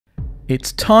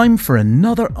It's time for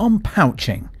another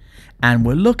unpouching, and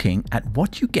we're looking at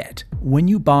what you get when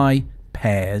you buy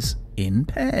Pears in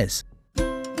Pears.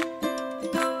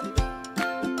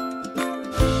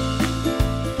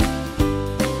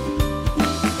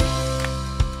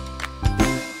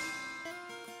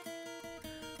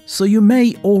 So you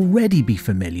may already be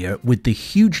familiar with the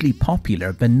hugely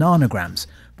popular Bananagrams,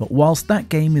 but whilst that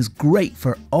game is great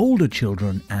for older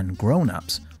children and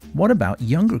grown-ups, what about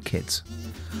younger kids?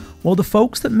 Well, the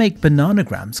folks that make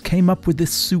Bananagrams came up with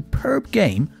this superb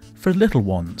game for little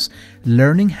ones,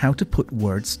 learning how to put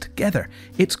words together.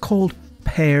 It's called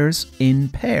Pears in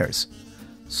Pears.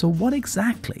 So what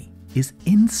exactly is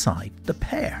inside the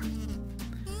pear?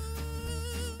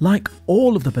 Like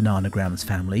all of the Bananagrams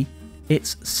family,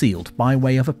 it's sealed by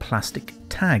way of a plastic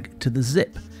tag to the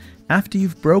zip. After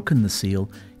you've broken the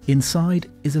seal, inside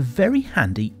is a very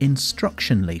handy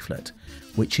instruction leaflet,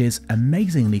 which is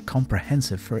amazingly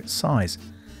comprehensive for its size.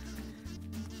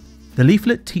 The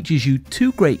leaflet teaches you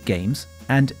 2 great games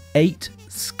and 8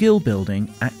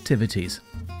 skill-building activities.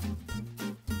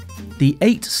 The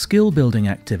 8 skill-building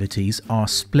activities are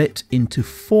split into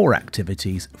 4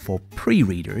 activities for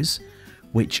pre-readers,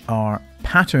 which are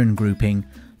pattern grouping,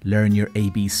 learn your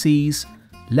ABCs,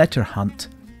 letter hunt,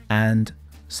 and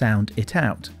sound it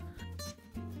out.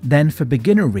 Then for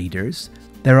beginner readers,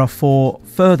 there are 4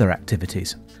 further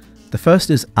activities. The first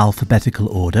is alphabetical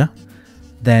order,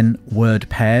 then word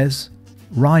pairs,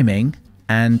 rhyming,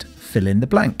 and fill in the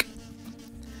blank.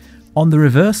 On the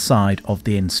reverse side of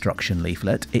the instruction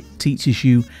leaflet, it teaches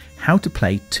you how to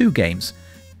play 2 games,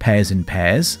 Pears in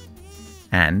Pears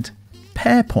and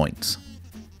Pear Points.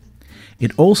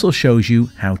 It also shows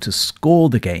you how to score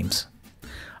the games.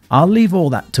 I'll leave all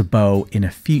that to Beau in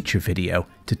a future video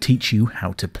to teach you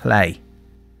how to play.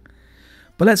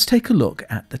 But let's take a look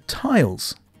at the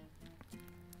tiles.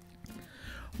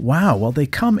 Wow, well, they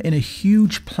come in a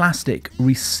huge plastic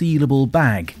resealable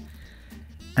bag.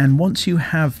 And once you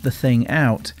have the thing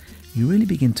out, you really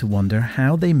begin to wonder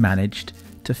how they managed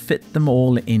to fit them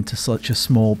all into such a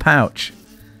small pouch.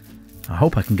 I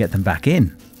hope I can get them back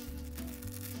in.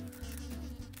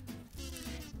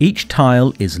 Each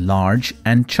tile is large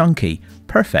and chunky,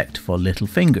 perfect for little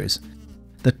fingers.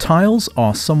 The tiles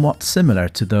are somewhat similar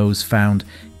to those found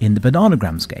in the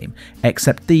Bananagrams game,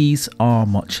 except these are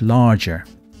much larger.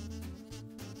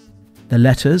 The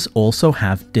letters also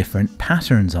have different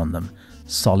patterns on them: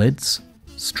 solids,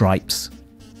 stripes,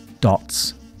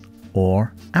 dots,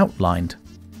 or outlined.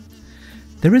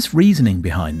 There is reasoning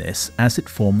behind this, as it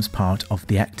forms part of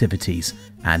the activities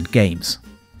and games.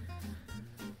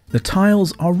 The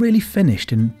tiles are really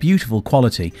finished in beautiful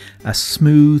quality, a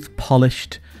smooth,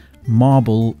 polished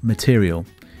marble material.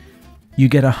 You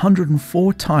get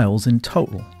 104 tiles in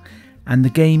total, and the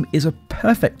game is a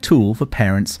perfect tool for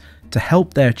parents to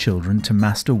help their children to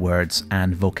master words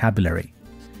and vocabulary.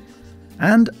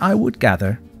 And I would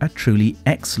gather a truly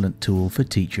excellent tool for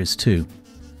teachers too.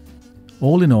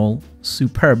 All in all,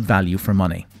 superb value for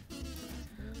money.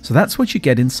 So that's what you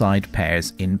get inside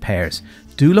Pears in Pears.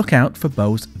 Do look out for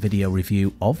Beau's video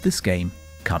review of this game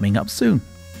coming up soon.